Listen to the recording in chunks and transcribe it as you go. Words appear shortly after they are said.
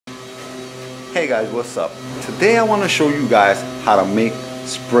Hey guys, what's up? Today I want to show you guys how to make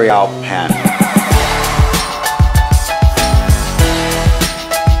spray out panel.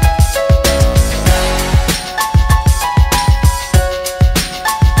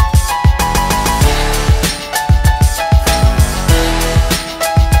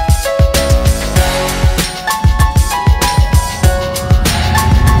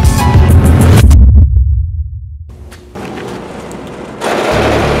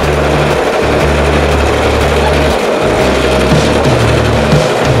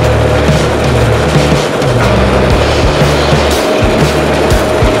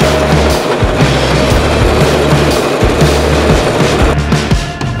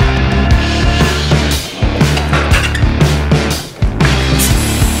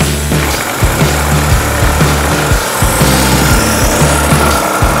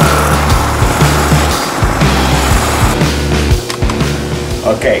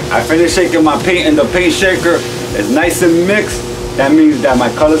 Okay, I finished shaking my paint in the paint shaker. It's nice and mixed. That means that my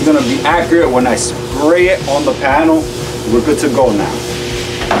color is gonna be accurate when I spray it on the panel. We're good to go now.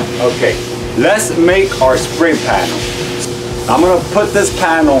 Okay, let's make our spray panel. I'm gonna put this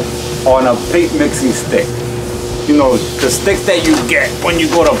panel on a paint mixing stick. You know, the sticks that you get when you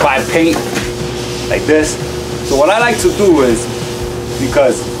go to buy paint, like this. So what I like to do is,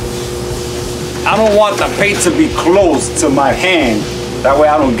 because I don't want the paint to be close to my hand, that way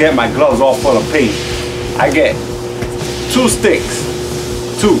I don't get my gloves all full of paint. I get 2 sticks,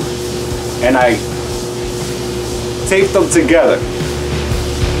 and I tape them together.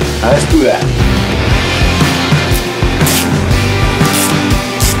 Now let's do that.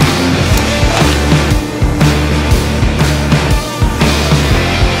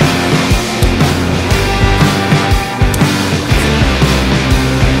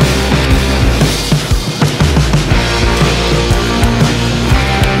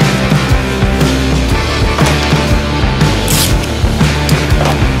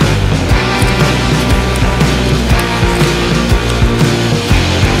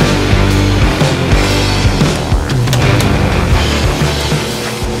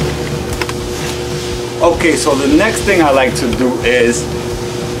 Okay, so the next thing I like to do is,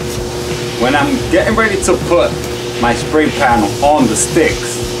 when I'm getting ready to put my spray panel on the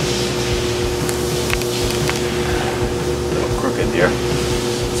sticks, a little crooked there.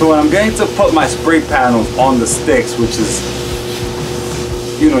 So when I'm getting to put my spray panels on the sticks, which is,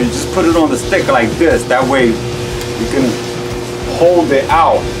 you know, you just put it on the stick like this, that way you can hold it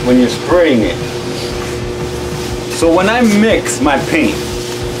out when you're spraying it. So when I mix my paint,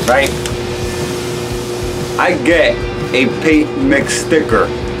 right, I get a paint mix sticker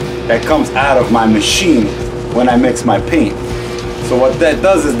that comes out of my machine when I mix my paint. So what that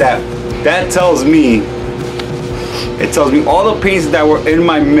does is that tells me, it tells me all the paints that were in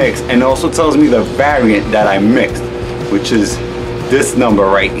my mix, and it also tells me the variant that I mixed, which is this number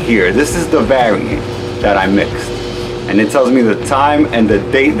right here. This is the variant that I mixed, and it tells me the time and the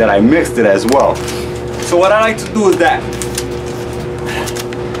date that I mixed it as well. So what I like to do is that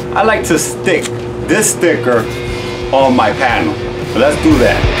I like to stick this sticker on my panel. So let's do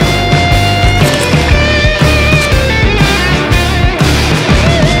that.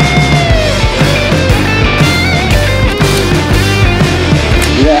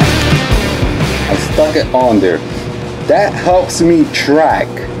 Yeah, I stuck it on there. That helps me track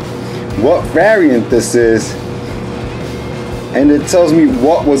what variant this is, and it tells me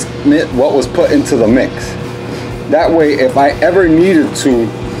what was put into the mix. That way, if I ever needed to,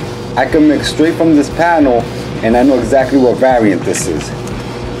 I can mix straight from this panel, and I know exactly what variant this is.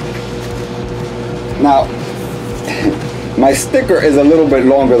 Now, my sticker is a little bit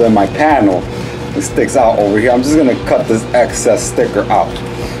longer than my panel. It sticks out over here. I'm just gonna cut this excess sticker out.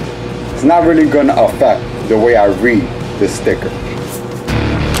 It's not really gonna affect the way I read this sticker.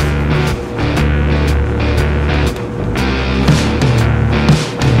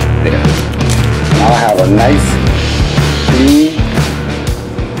 There. Now I have a nice, clean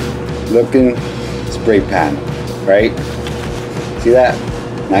looking spray panel, right? See that?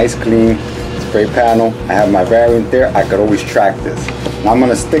 Nice clean spray panel. I have my variant there. I could always track this. Now I'm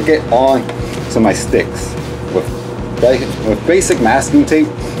gonna stick it on to my sticks with basic masking tape.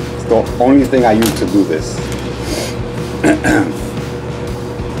 It's the only thing I use to do this.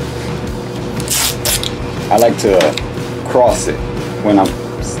 I like to cross it when I'm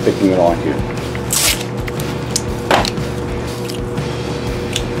sticking it on here.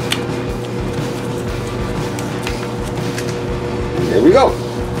 There we go.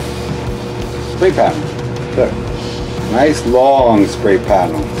 Spray panel. Look. Nice long spray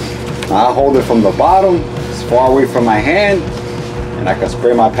panel. Now I hold it from the bottom, as far away from my hand, and I can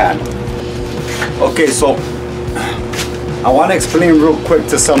spray my panel. Okay, so I want to explain real quick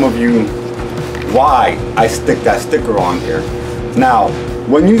to some of you why I stick that sticker on here. Now,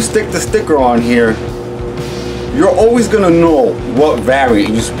 when you stick the sticker on here, you're always gonna know what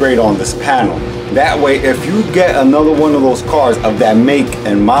variant you sprayed on this panel. That way, if you get another one of those cars of that make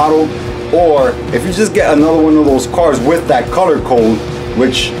and model, or if you just get another one of those cars with that color code,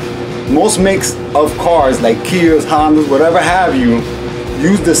 which most makes of cars like Kias, Hondas, whatever have you,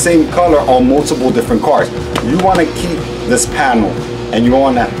 use the same color on multiple different cars. You want to keep this panel and you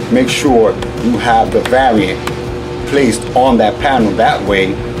want to make sure you have the variant placed on that panel. That way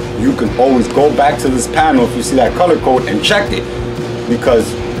you can always go back to this panel if you see that color code and check it,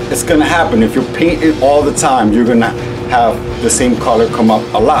 because it's going to happen. If you're painting all the time, you're going to have the same color come up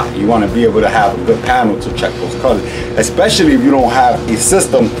a lot. You want to be able to have a good panel to check those colors, especially if you don't have a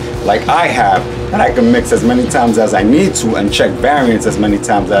system like I have, and I can mix as many times as I need to and check variants as many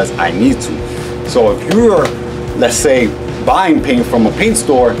times as I need to. So if you're, let's say, buying paint from a paint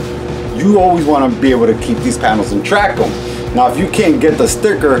store, you always want to be able to keep these panels and track them. Now, if you can't get the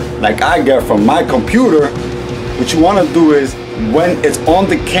sticker like I get from my computer, what you want to do is, when it's on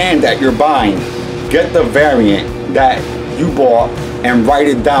the can that you're buying, get the variant that you bought and write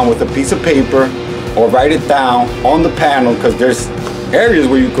it down with a piece of paper, or write it down on the panel, because there's areas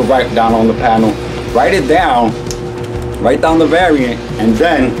where you could write down on the panel. Write it down, write down the variant, and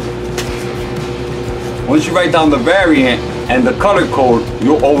then once you write down the variant and the color code,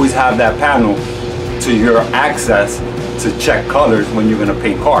 you'll always have that panel to your access to check colors when you're gonna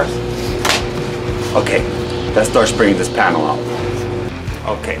paint cars. Okay, let's start spraying this panel out.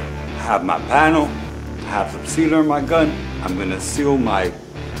 Okay, I have my panel, I have some sealer in my gun. I'm gonna seal my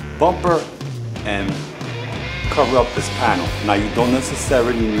bumper and cover up this panel. Now, you don't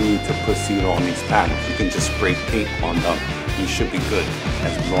necessarily need to put sealer on these panels. You can just spray paint on them. You should be good.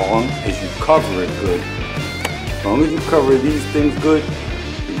 As long as you cover it good. As long as you cover these things good,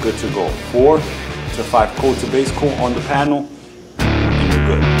 you're good to go. 4 to 5 coats of base coat on the panel, and you're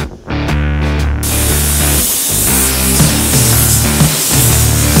good.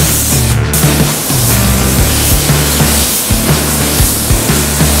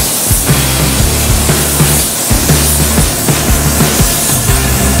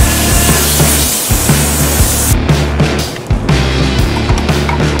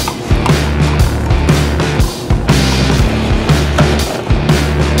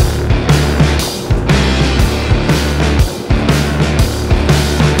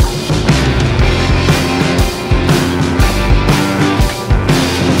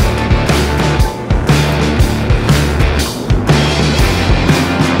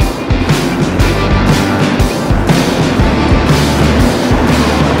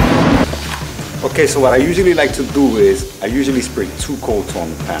 Okay, so what I usually like to do is, I usually spray 2 coats on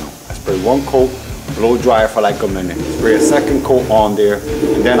the panel. I spray 1 coat, blow dry for like a minute, spray a second coat on there,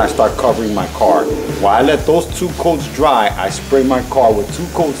 and then I start covering my car. While I let those 2 coats dry, I spray my car with 2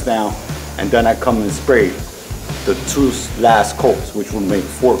 coats down, and then I come and spray the 2 last coats, which will make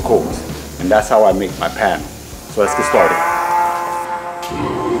 4 coats. And that's how I make my panel. So let's get started.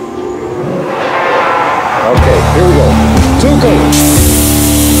 Okay, here we go. 2 coats.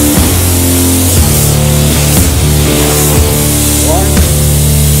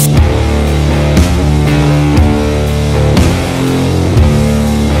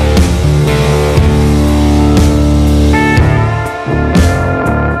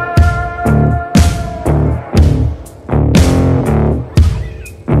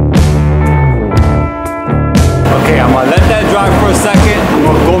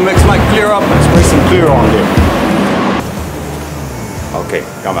 Okay,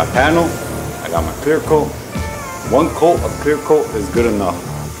 got my panel, I got my clear coat. 1 coat of clear coat is good enough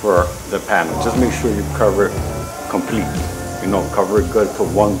for the panel. Just make sure you cover it complete. You know, cover it good, put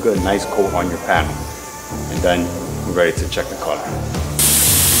 1 good nice coat on your panel. And then we're ready to check the color.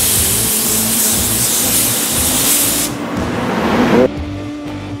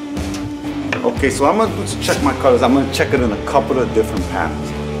 Okay, so I'm going to check my colors. I'm going to check it in a couple of different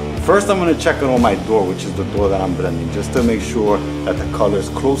panels. First, I'm going to check it on my door, which is the door that I'm blending, just to make sure that the color is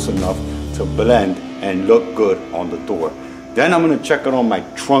close enough to blend and look good on the door. Then I'm going to check it on my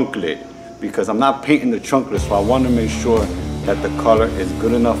trunk lid, because I'm not painting the trunk lid, so I want to make sure that the color is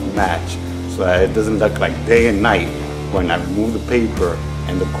good enough match so that it doesn't look like day and night when I remove the paper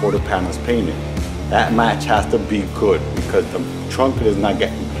and the quarter panel is painted. That match has to be good because the trunk lid is not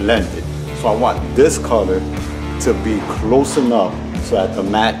getting blended. So I want this color to be close enough so that the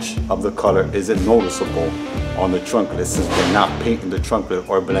match of the color isn't noticeable on the trunk lid, since we're not painting the trunk lid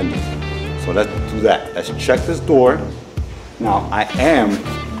or blending. So let's do that. Let's check this door. Now I am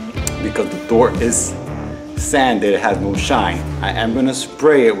because the door is sanded, it has no shine. I am gonna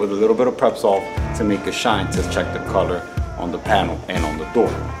spray it with a little bit of prep salt to make it shine, to check the color on the panel and on the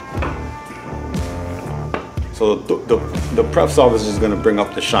door. So the prep salt is just gonna bring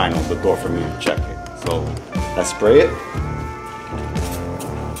up the shine on the door for me to check it. So let's spray it.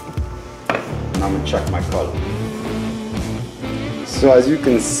 And I'm gonna check my color. So as you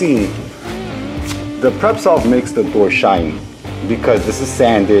can see, the prep salt makes the door shiny because this is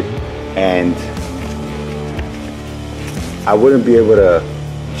sanded, and I wouldn't be able to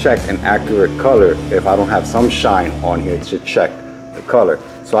check an accurate color if I don't have some shine on here to check the color.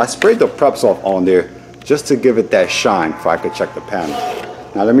 So I sprayed the prep salt on there just to give it that shine so I could check the panel.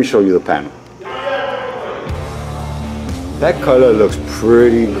 Now let me show you the panel. That color looks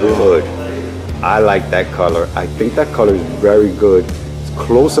pretty good. I like that color. I think that color is very good. It's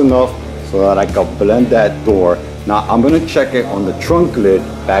close enough so that I can blend that door. Now I'm gonna check it on the trunk lid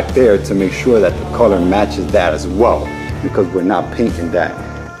back there to make sure that the color matches that as well, because we're not painting that.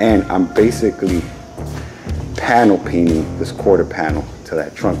 And I'm basically panel painting this quarter panel to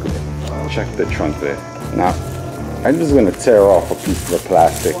that trunk lid. Check the trunk lid. Now, I'm just gonna tear off a piece of the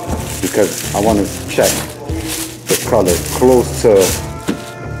plastic because I want to check the color close to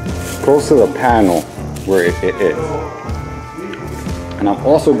the panel where it is. And I'm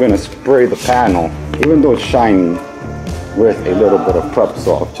also gonna spray the panel, even though it's shiny, with a little bit of prep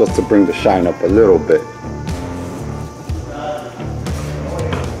salt just to bring the shine up a little bit.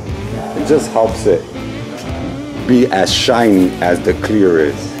 It just helps it be as shiny as the clear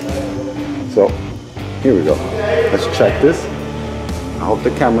is. So here we go. Let's check this. I hope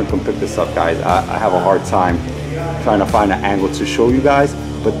the camera can pick this up, guys. I have a hard time trying to find an angle to show you guys,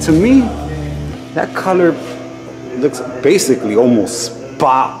 but to me, that color looks basically almost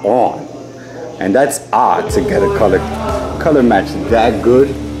spot on. And that's odd to get a color match that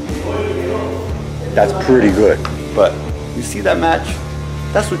good. That's pretty good. But you see that match?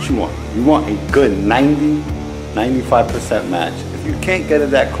 That's what you want. You want a good 90–95% match. If you can't get it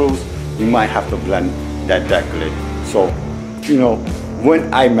that close, you might have to blend that deck lid. So, you know,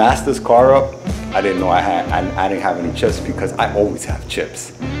 when I masked this car up, I didn't know I didn't have any chips because I always have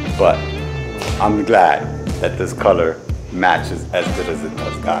chips. But I'm glad that this color matches as good as it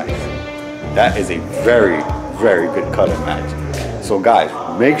does, guys. That is a very, very good color match. So guys,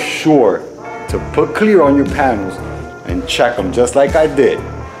 make sure to put clear on your panels and check them just like I did.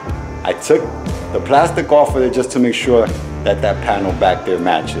 I took the plastic off of it just to make sure that that panel back there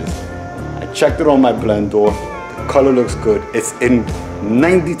matches. I checked it on my blend door. The color looks good. It's in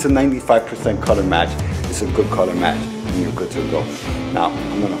 90–95% color match. It's a good color match and you're good to go. Now,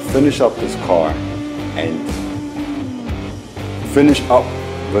 I'm gonna finish up this car and finish up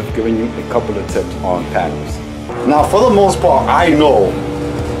with giving you a couple of tips on panels. Now, for the most part, I know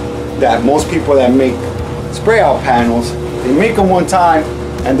that most people that make spray out panels, they make them one time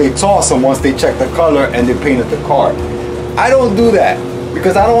and they toss them once they check the color and they painted the car. I don't do that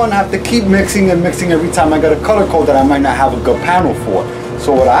because I don't want to have to keep mixing and mixing every time I got a color code that I might not have a good panel for.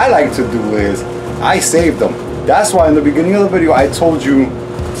 So what I like to do is I save them. That's why in the beginning of the video I told you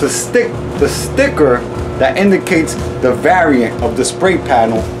to stick the sticker that indicates the variant of the spray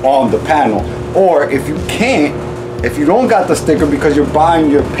panel on the panel. Or if you can't, if you don't got the sticker because you're buying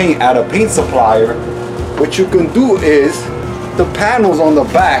your paint at a paint supplier, what you can do is the panels on the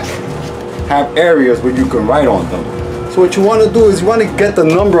back have areas where you can write on them. So what you want to do is you want to get the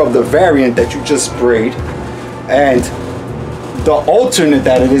number of the variant that you just sprayed and the alternate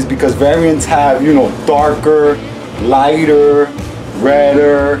that it is, because variants have, you know, darker, lighter,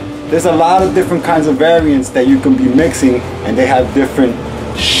 redder. There's a lot of different kinds of variants that you can be mixing and they have different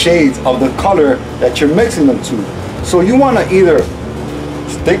shades of the color that you're mixing them to. So you want to either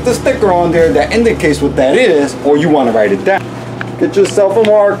stick the sticker on there that indicates what that is, or you want to write it down. Get yourself a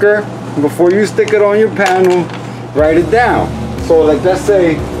marker before you stick it on your panel, write it down. So like, let's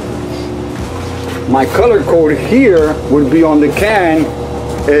say my color code here would be on the can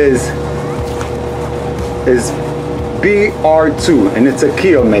is BR2 and it's a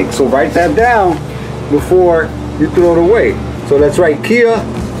Kia make. So write that down before you throw it away. So let's write Kia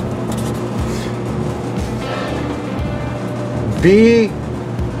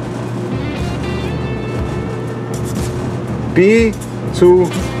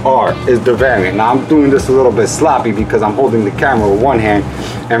B2R is the variant. Now I'm doing this a little bit sloppy because I'm holding the camera with one hand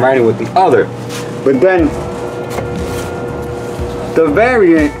and writing with the other. But then the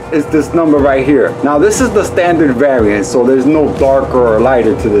variant is this number right here. Now this is the standard variant, so there's no darker or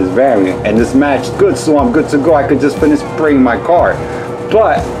lighter to this variant, and this matched good, so I'm good to go. I could just finish spraying my car.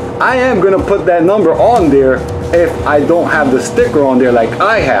 But I am gonna put that number on there if I don't have the sticker on there like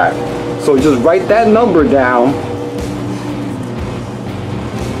I have. So just write that number down.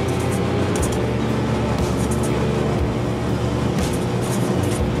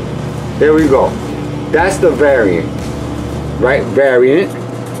 There we go. That's the variant, right? Variant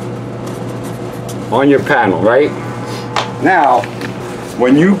on your panel, right? Now,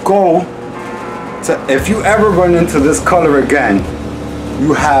 when you go to, if you ever run into this color again,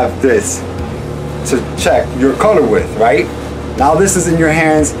 you have this to check your color with, right? Now this is in your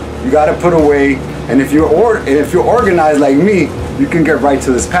hands, you gotta put away, and if you're organized like me, you can get right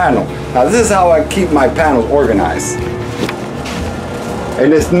to this panel. Now this is how I keep my panels organized.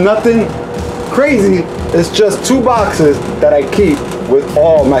 And it's nothing crazy, it's just 2 boxes that I keep with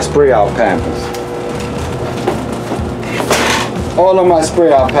all my spray out panels. All of my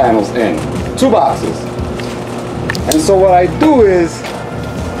spray out panels in 2 boxes. And so what I do is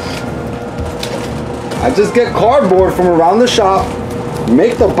I just get cardboard from around the shop,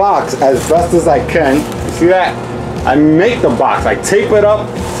 make the box as best as I can. You see that? I make the box, I tape it up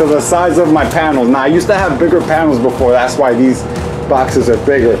to the size of my panels. Now I used to have bigger panels before, that's why these boxes are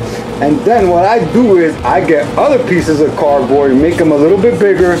bigger. And then what I do is I get other pieces of cardboard and make them a little bit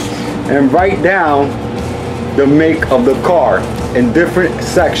bigger and write down the make of the car in different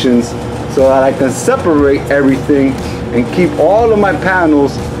sections so that I can separate everything and keep all of my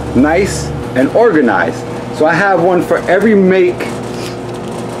panels nice and organized. So I have one for every make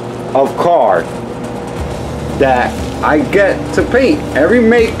of car that I get to paint. Every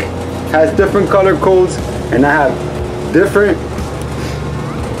make has different color codes, and I have different,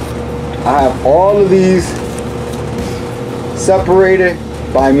 I have all of these separated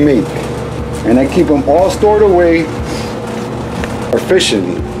by make, and I keep them all stored away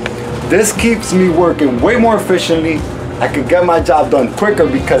efficiently. This keeps me working way more efficiently. I can get my job done quicker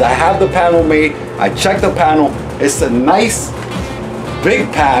because I have the panel made. I check the panel. It's a nice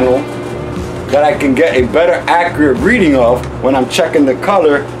big panel that I can get a better accurate reading of when I'm checking the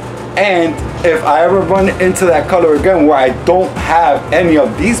color. And if I ever run into that color again where I don't have any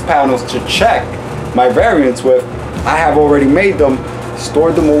of these panels to check my variants with, I have already made them,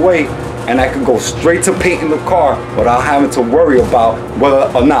 stored them away, and I can go straight to painting the car without having to worry about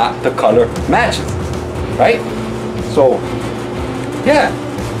whether or not the color matches, right? So, yeah,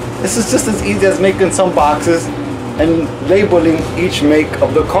 this is just as easy as making some boxes and labeling each make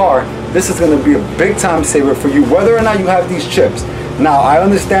of the car. This is going to be a big time saver for you, whether or not you have these chips. Now, I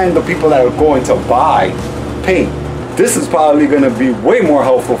understand the people that are going to buy paint. This is probably going to be way more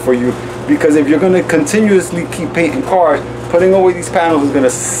helpful for you, because if you're going to continuously keep painting cars, putting away these panels is going to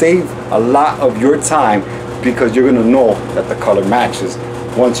save a lot of your time, because you're going to know that the color matches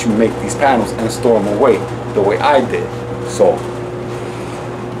once you make these panels and store them away the way I did. So,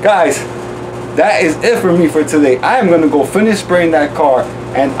 guys, that is it for me for today. I am going to go finish spraying that car,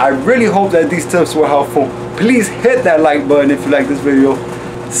 and I really hope that these tips were helpful. Please hit that like button if you like this video.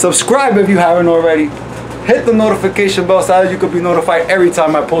 Subscribe if you haven't already. Hit the notification bell so that you can be notified every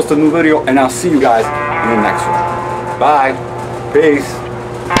time I post a new video, and I'll see you guys in the next one. Bye. Peace.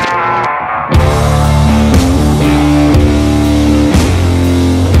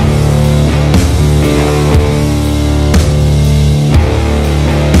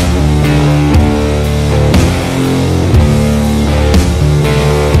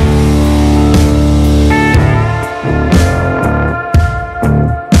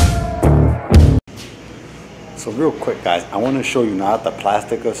 So real quick, guys, I want to show you now that the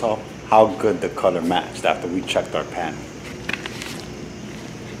plastic is off, how good the color matched after we checked our panel.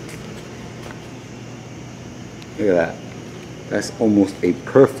 Look at that. That's almost a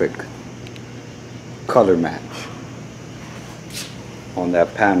perfect color match on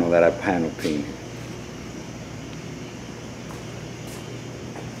that panel that I panel painted.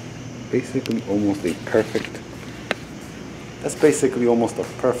 Basically almost a perfect, that's basically almost a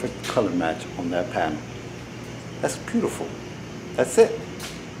perfect color match on that panel. That's beautiful. That's it.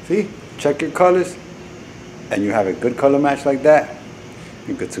 See? Check your colors, and you have a good color match like that,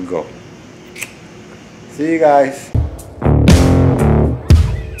 you're good to go. See you guys.